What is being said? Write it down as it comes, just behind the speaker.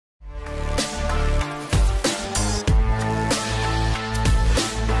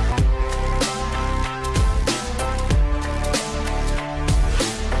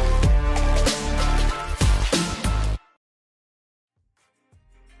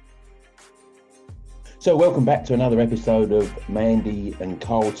So welcome back to another episode of Mandy and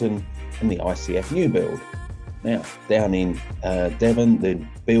Carlton and the I.C.F new build. Now, down in Devon, the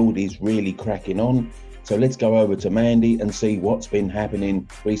build is really cracking on. So let's go over to Mandy and see what's been happening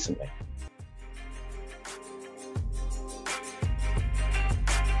recently.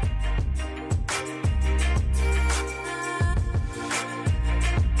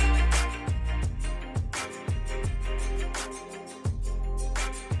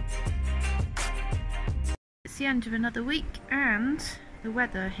 It's the end of another week and the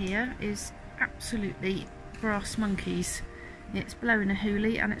weather here is absolutely brass monkeys. It's blowing a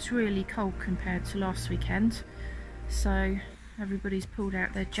hoolie and it's really cold compared to last weekend, so everybody's pulled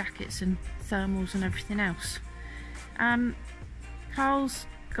out their jackets and thermals and everything else. Carl's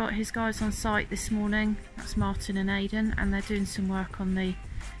got his guys on site this morning, that's Martin and Aidan, and they're doing some work on the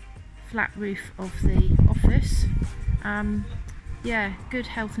flat roof of the office. Yeah, good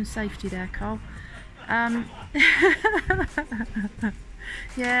health and safety there, Carl.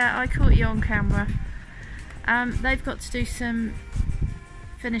 Yeah, I caught you on camera. They've got to do some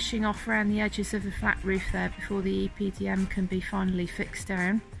finishing off around the edges of the flat roof there before the EPDM can be finally fixed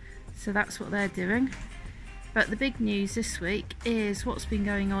down, so that's what they're doing. But the big news this week is what's been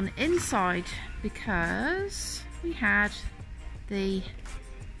going on inside, because we had the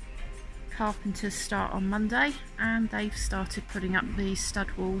carpenters start on Monday and they've started putting up the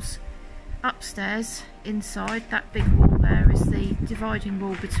stud walls upstairs. Inside that big wall there is the dividing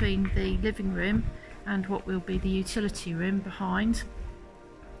wall between the living room and what will be the utility room behind.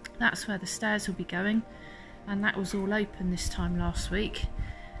 That's where the stairs will be going, and that was all open this time last week.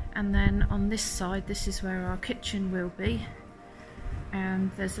 And then on this side, this is where our kitchen will be, and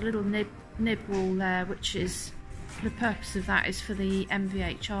there's a little nib wall there, which is, the purpose of that is for the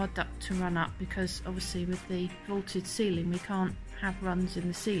MVHR duct to run up, because obviously with the vaulted ceiling we can't have runs in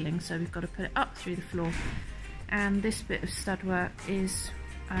the ceiling, so we've got to put it up through the floor. And this bit of stud work is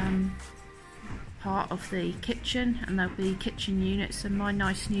part of the kitchen, and there'll be kitchen units and my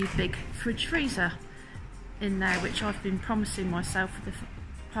nice new big fridge freezer in there, which I've been promising myself for the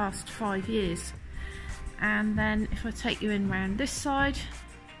past 5 years. And then if I take you in round this side,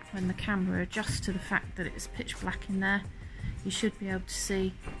 when the camera adjusts to the fact that it's pitch black in there, you should be able to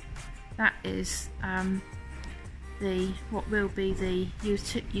see that is what will be the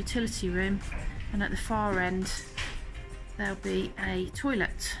utility room, and at the far end there'll be a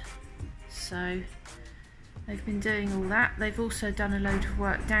toilet. So they've been doing all that. They've also done a load of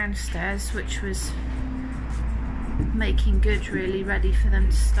work downstairs, which was making good, really ready for them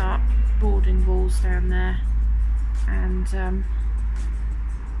to start boarding walls down there and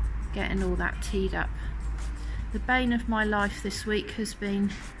getting all that teed up. The bane of my life this week has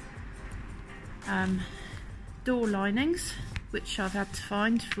been door linings, which I've had to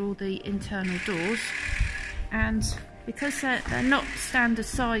find for all the internal doors, and because they're not standard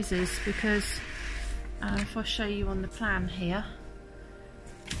sizes, because if I show you on the plan here,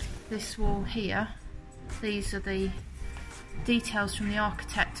 this wall here, these are the details from the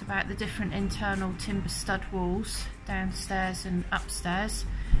architect about the different internal timber stud walls downstairs and upstairs,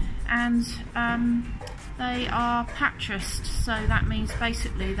 and they are pattressed, so that means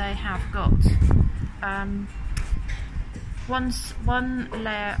basically they have got one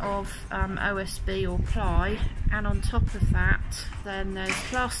layer of OSB or ply, and on top of that then there's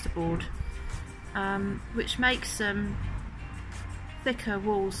plasterboard, which makes them thicker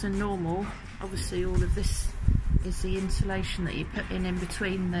walls than normal. Obviously all of this is the insulation that you put in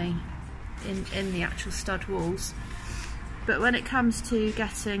between the in the actual stud walls. But when it comes to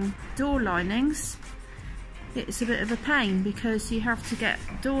getting door linings, it's a bit of a pain, because you have to get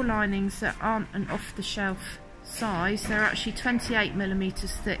door linings that aren't an off-the-shelf size. They're actually 28mm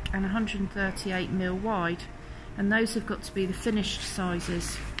thick and 138mm wide, and those have got to be the finished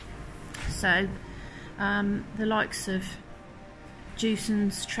sizes. So the likes of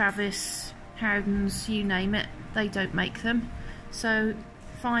Jewson's, Travis, Howdens, you name it, they don't make them. So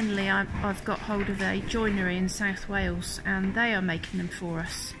finally I've got hold of a joinery in South Wales, and they are making them for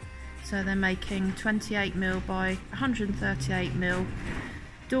us. So they're making 28mm by 138mm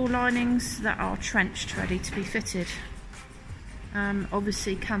door linings that are trenched, ready to be fitted.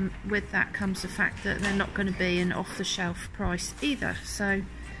 Obviously with that comes the fact that they're not going to be an off-the-shelf price either, so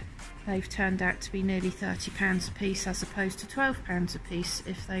they've turned out to be nearly £30 a piece, as opposed to £12 a piece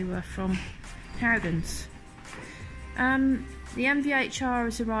if they were from Howdens. The MVHR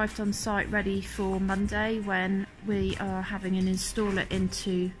has arrived on site ready for Monday, when we are having an installer in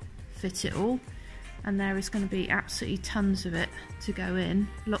to fit it all, and there is going to be absolutely tons of it to go in,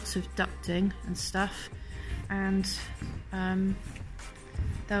 lots of ducting and stuff, and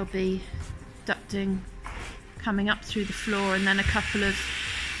there'll be ducting coming up through the floor, and then a couple of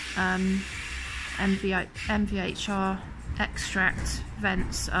MVHR extract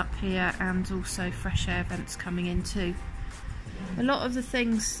vents up here, and also fresh air vents coming in too. A lot of the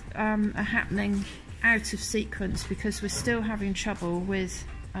things are happening out of sequence because we're still having trouble with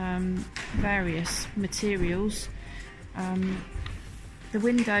various materials. The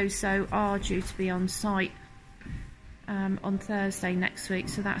windows though are due to be on site on Thursday next week,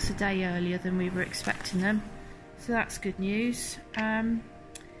 so that's a day earlier than we were expecting them, so that's good news.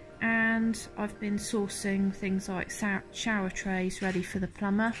 And I've been sourcing things like shower trays ready for the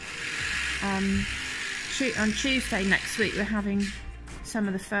plumber. On Tuesday next week we're having some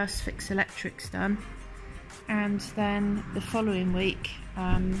of the first fix electrics done, and then the following week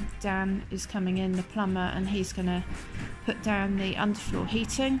Dan is coming in, the plumber, and he's going to put down the underfloor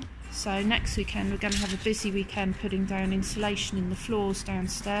heating. So next weekend we're going to have a busy weekend putting down insulation in the floors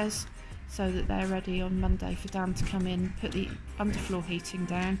downstairs, so that they're ready on Monday for Dan to come in, put the underfloor heating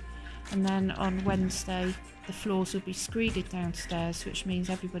down, and then on Wednesday the floors will be screeded downstairs, which means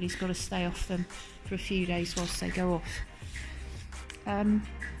everybody's got to stay off them for a few days whilst they go off.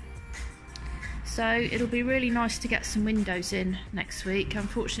 So it'll be really nice to get some windows in next week.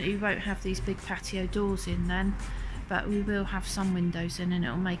 Unfortunately we won't have these big patio doors in then, but we will have some windows in, and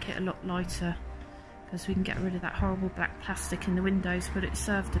it'll make it a lot lighter because we can get rid of that horrible black plastic in the windows, but it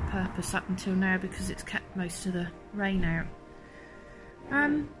served a purpose up until now because it's kept most of the rain out.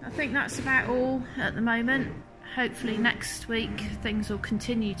 I think that's about all at the moment. Hopefully next week things will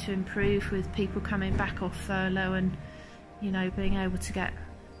continue to improve with people coming back off furlough, and being able to get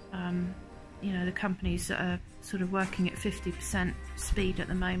the companies that are sort of working at 50% speed at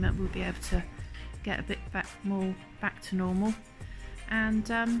the moment will be able to get a bit more back to normal. And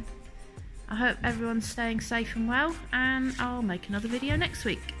I hope everyone's staying safe and well, and I'll make another video next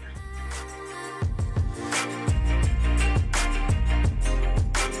week.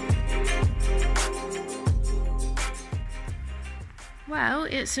 Well,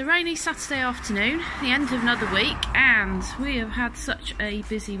 it's a rainy Saturday afternoon, the end of another week, and we have had such a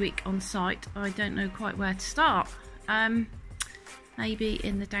busy week on site, I don't know quite where to start. Maybe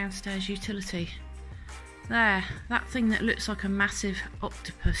in the downstairs utility. There, that thing that looks like a massive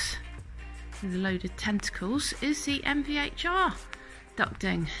octopus with a load of tentacles is the MVHR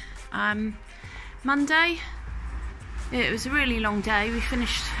ducting. Monday, it was a really long day. We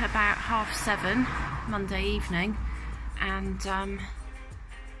finished about 7:30 Monday evening, and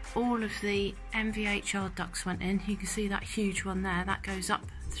all of the MVHR ducts went in. You can see that huge one there, that goes up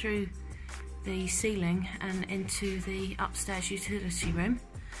through the ceiling and into the upstairs utility room.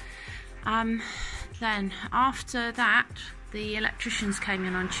 Then after that the electricians came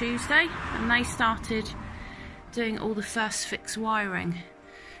in on Tuesday, and they started doing all the first fix wiring.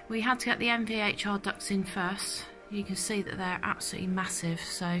 We had to get the MVHR ducts in first. You can see that they're absolutely massive,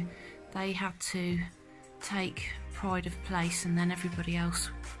 so they had to take pride of place, and then everybody else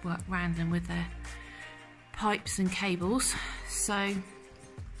worked round them with their pipes and cables. So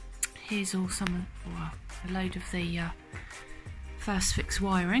here's all a load of the first fix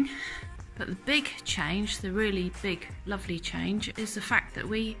wiring. But the big change, the really big lovely change, is the fact that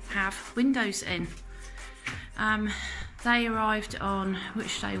we have windows in. They arrived on,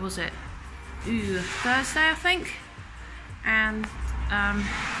 which day was it? Thursday I think, and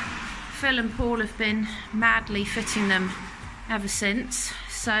Phil and Paul have been madly fitting them ever since.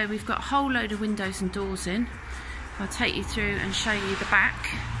 So we've got a whole load of windows and doors in. I'll take you through and show you the back.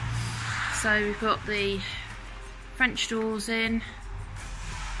 So we've got the French doors in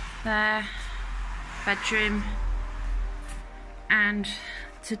there, bedroom, and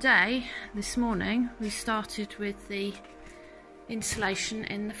today, this morning, we started with the insulation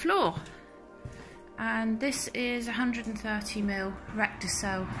in the floor. And this is 130mm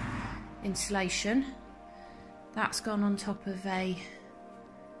Recticel insulation. That's gone on top of a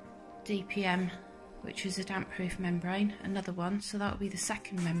DPM, which is a damp-proof membrane, another one, so that'll be the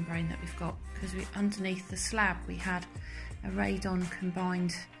second membrane that we've got, because underneath the slab we had a radon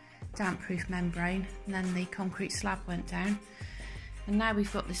combined damp-proof membrane, and then the concrete slab went down, and now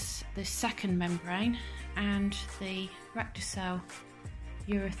we've got this second membrane and the Recticel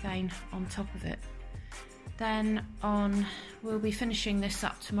urethane on top of it. Then we'll be finishing this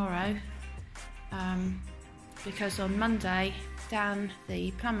up tomorrow, because on Monday Dan,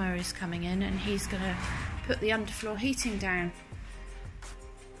 the plumber, is coming in and he's going to put the underfloor heating down.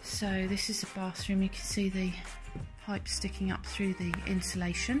 So this is the bathroom. You can see the pipe sticking up through the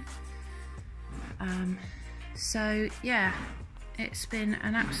insulation. So yeah, it's been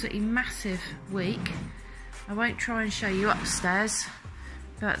an absolutely massive week. I won't try and show you upstairs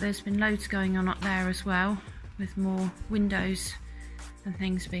but there's been loads going on up there as well, with more windows and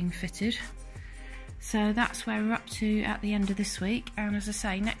things being fitted. So that's where we're up to at the end of this week, and as I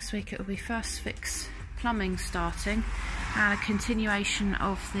say, next week it will be first fix plumbing starting and a continuation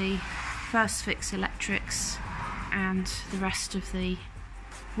of the first fix electrics and the rest of the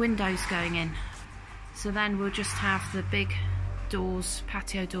windows going in. So then we'll just have the big doors,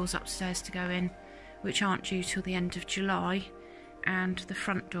 patio doors upstairs to go in, which aren't due till the end of July, and the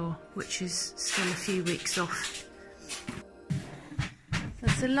front door, which is still a few weeks off.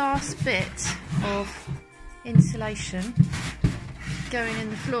 That's the last bit of insulation going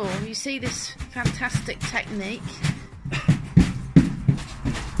in the floor. You see this fantastic technique.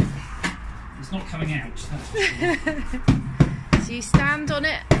 It's not coming out, that's for sure. So you stand on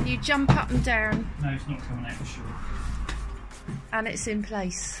it and you jump up and down. No, it's not coming out for sure. And it's in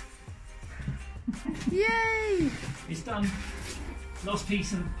place. Yay! It's done. Last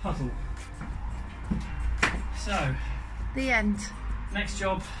piece of the puzzle. So, the end. Next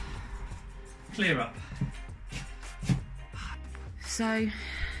job, clear up. So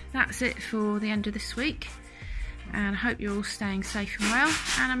that's it for the end of this week, and I hope you're all staying safe and well,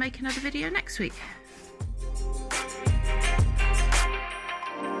 and I'll make another video next week.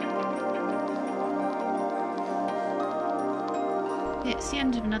 It's the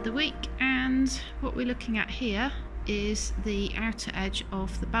end of another week, and what we're looking at here is the outer edge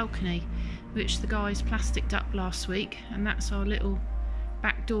of the balcony, which the guys plasticed up last week, and that's our little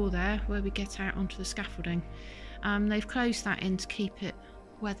back door there where we get out onto the scaffolding. They've closed that in to keep it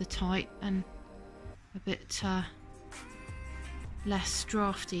weather tight and a bit less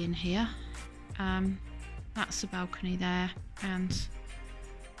drafty in here. That's the balcony there, and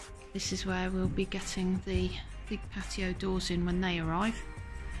this is where we'll be getting the big patio doors in when they arrive.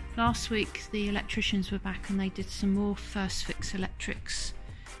 Last week the electricians were back and they did some more first fix electrics,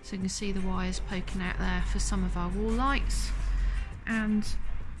 so you can see the wires poking out there for some of our wall lights. And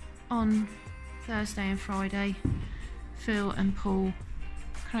on Thursday and Friday, Phil and Paul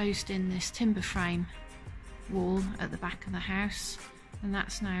closed in this timber frame wall at the back of the house, and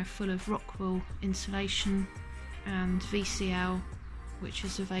that's now full of rock wool insulation and VCL, which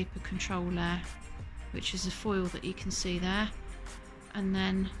is a vapour control layer, which is a foil that you can see there, and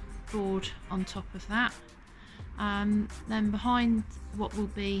then board on top of that. Then behind what will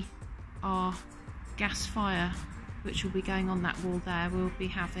be our gas fire, which will be going on that wall there, we'll be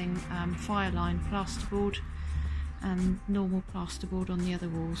having fireline plasterboard and normal plasterboard on the other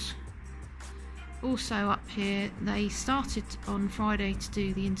walls. Also up here, they started on Friday to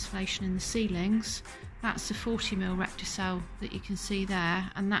do the insulation in the ceilings. That's the 40mm recticel that you can see there,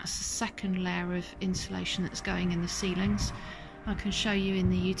 and that's the second layer of insulation that's going in the ceilings. I can show you in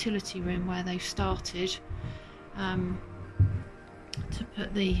the utility room where they've started to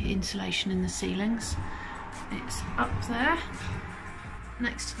put the insulation in the ceilings. It's up there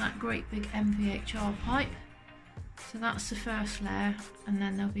next to that great big MVHR pipe. So that's the first layer, and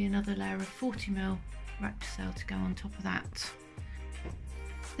then there'll be another layer of 40mm recticel to go on top of that.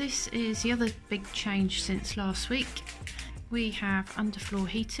 This is the other big change since last week. We have underfloor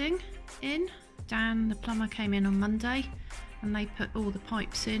heating in. Dan, the plumber, came in on Monday and they put all the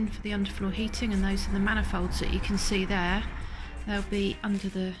pipes in for the underfloor heating, and those are the manifolds that you can see there. They'll be under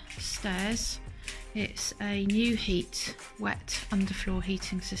the stairs. It's a new heat, wet underfloor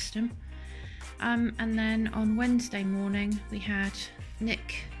heating system. And then on Wednesday morning we had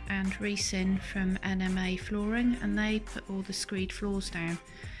Nick and Reese in from NMA Flooring, and they put all the screed floors down.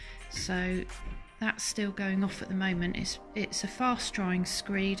 So that's still going off at the moment. It's a fast drying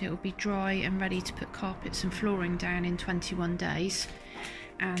screed. It will be dry and ready to put carpets and flooring down in 21 days.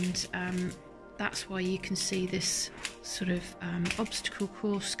 And that's why you can see this sort of obstacle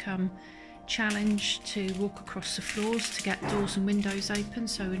course come challenge to walk across the floors to get doors and windows open,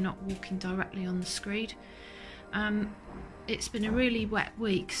 so we're not walking directly on the screed. It's been a really wet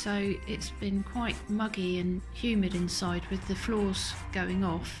week, so it's been quite muggy and humid inside with the floors going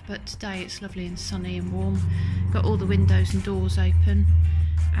off, but today it's lovely and sunny and warm. Got all the windows and doors open,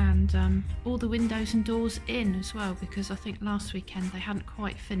 and all the windows and doors in as well, because I think last weekend they hadn't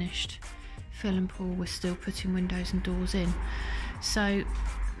quite finished. Phil and Paul were still putting windows and doors in, so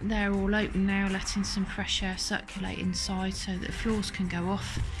they're all open now, letting some fresh air circulate inside so that the floors can go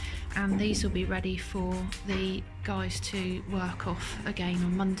off, and these will be ready for the guys to work off again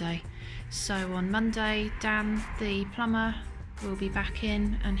on Monday. So on Monday, Dan, the plumber, will be back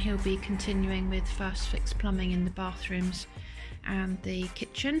in, and he'll be continuing with first fix plumbing in the bathrooms and the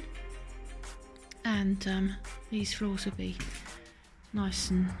kitchen, and these floors will be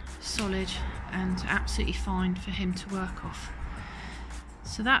nice and solid and absolutely fine for him to work off.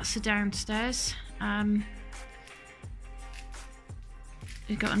 So that's the downstairs.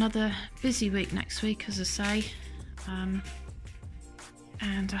 We've got another busy week next week, as I say, and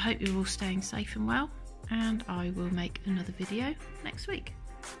I hope you're all staying safe and well, and I will make another video next week.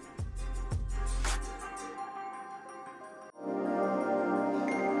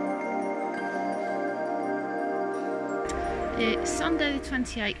 It's Sunday the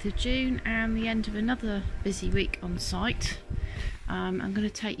 28th of June and the end of another busy week on site. I'm going to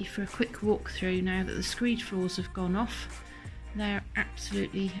take you for a quick walk through now that the screed floors have gone off. They're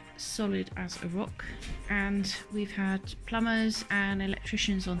absolutely solid as a rock, and we've had plumbers and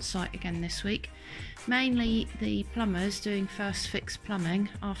electricians on site again this week. Mainly the plumbers doing first fix plumbing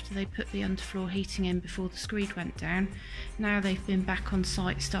after they put the underfloor heating in before the screed went down. Now they've been back on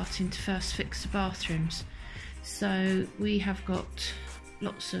site starting to first fix the bathrooms. So we have got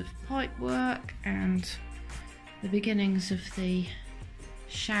lots of pipe work and the beginnings of the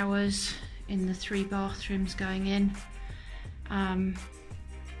showers in the 3 bathrooms going in.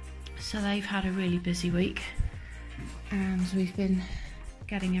 So they've had a really busy week, and we've been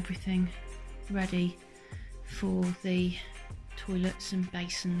getting everything ready for the toilets and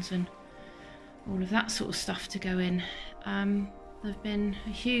basins and all of that sort of stuff to go in. There have been a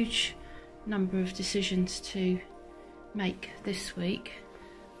huge number of decisions to make this week,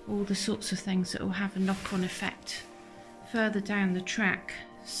 all the sorts of things that will have a knock-on effect further down the track.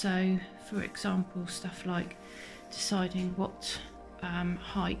 So for example, stuff like deciding what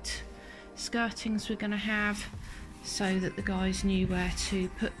height skirtings we're going to have, so that the guys knew where to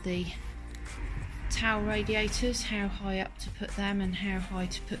put the towel radiators, how high up to put them and how high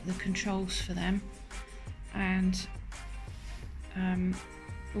to put the controls for them, and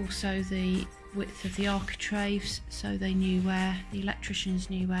also the width of the architraves, so they knew where, the electricians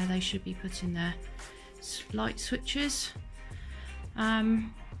knew where they should be putting their light switches.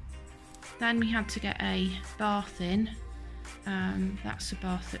 Then we had to get a bath in. That's the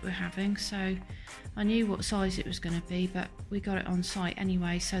bath that we're having, so I knew what size it was going to be, but we got it on site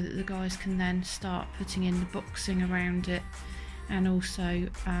anyway so that the guys can then start putting in the boxing around it, and also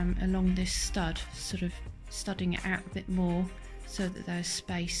along this stud, sort of studding it out a bit more so that there's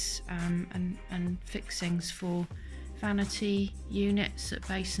space and fixings for vanity units that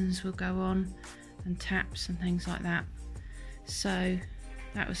basins will go on, and taps and things like that. So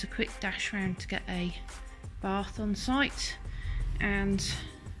that was a quick dash round to get a bath on site, and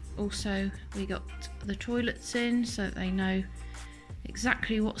also we got the toilets in so that they know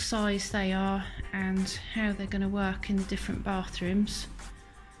exactly what size they are and how they're going to work in the different bathrooms.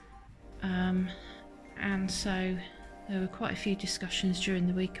 And so there were quite a few discussions during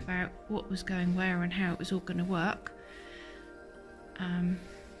the week about what was going where and how it was all going to work,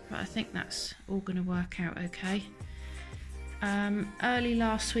 but I think that's all going to work out okay. Early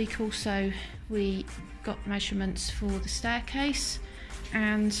last week also we got measurements for the staircase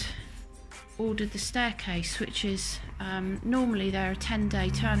and ordered the staircase, which is normally they're a 10-day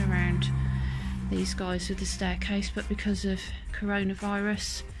turnaround, these guys with the staircase, but because of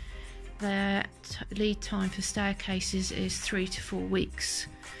coronavirus their lead time for staircases is 3 to 4 weeks.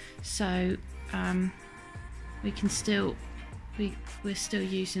 So we can still we're still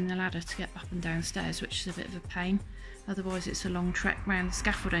using the ladder to get up and down stairs, which is a bit of a pain. Otherwise it's a long trek round the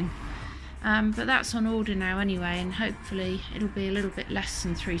scaffolding. But that's on order now anyway, and hopefully it'll be a little bit less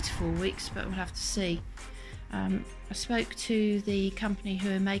than 3 to 4 weeks, but we'll have to see. I spoke to the company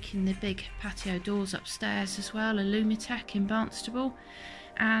who are making the big patio doors upstairs as well, Illumitech in Barnstable,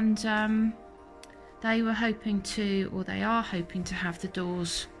 and they were hoping to, or they are hoping to have the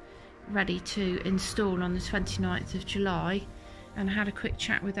doors ready to install on the 29th of July, and I had a quick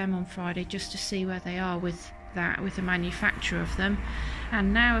chat with them on Friday just to see where they are with that, with the manufacture of them.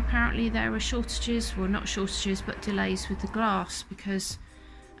 And now apparently there are shortages, well not shortages but delays with the glass, because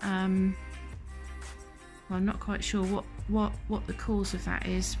well, I'm not quite sure what the cause of that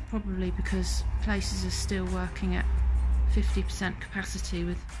is. Probably because places are still working at 50% capacity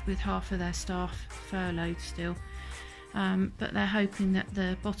with half of their staff furloughed still. But they're hoping that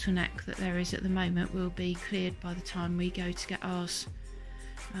the bottleneck that there is at the moment will be cleared by the time we go to get ours,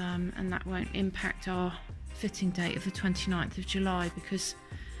 and that won't impact our fitting date of the 29th of July, because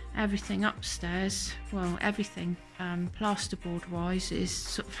everything upstairs, well everything plasterboard wise, is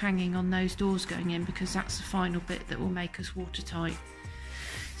sort of hanging on those doors going in, because that's the final bit that will make us watertight.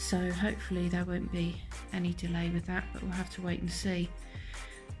 So hopefully there won't be any delay with that, but we'll have to wait and see.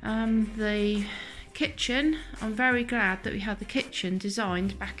 The kitchen, I'm very glad that we had the kitchen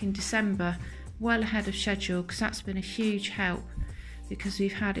designed back in December, well ahead of schedule, because that's been a huge help, because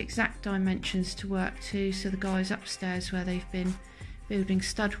we've had exact dimensions to work to. So the guys upstairs, where they've been building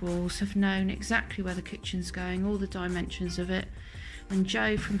stud walls have known exactly where the kitchen's going, all the dimensions of it. And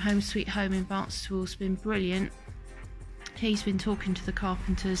Joe from Home Sweet Home in Barnstable has been brilliant. He's been talking to the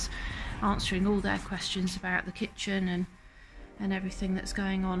carpenters, answering all their questions about the kitchen and everything that's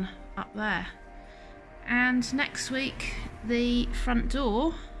going on up there. And next week the front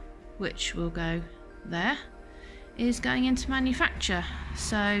door, which will go there, is going into manufacture.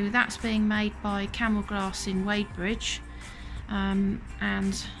 So that's being made by Camel Glass in Wadebridge, and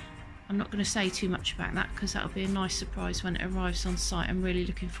I'm not going to say too much about that because that'll be a nice surprise when it arrives on site. I'm really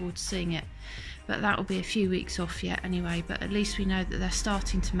looking forward to seeing it, but that will be a few weeks off yet anyway. But at least we know that they're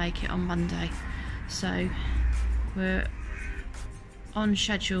starting to make it on Monday, so we're on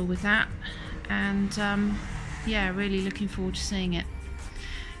schedule with that, and yeah, really looking forward to seeing it.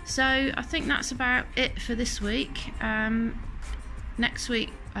 So I think that's about it for this week. Next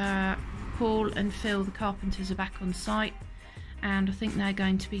week Paul and Phil, the carpenters, are back on site, and I think they're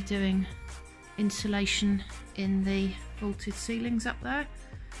going to be doing insulation in the vaulted ceilings up there.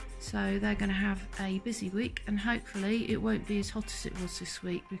 So they're going to have a busy week, and hopefully it won't be as hot as it was this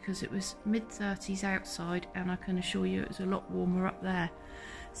week, because it was mid-30s outside and I can assure you it was a lot warmer up there.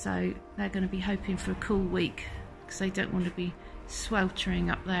 So they're going to be hoping for a cool week because they don't want to be sweltering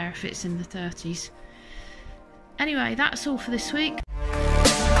up there if it's in the 30s. Anyway, that's all for this week.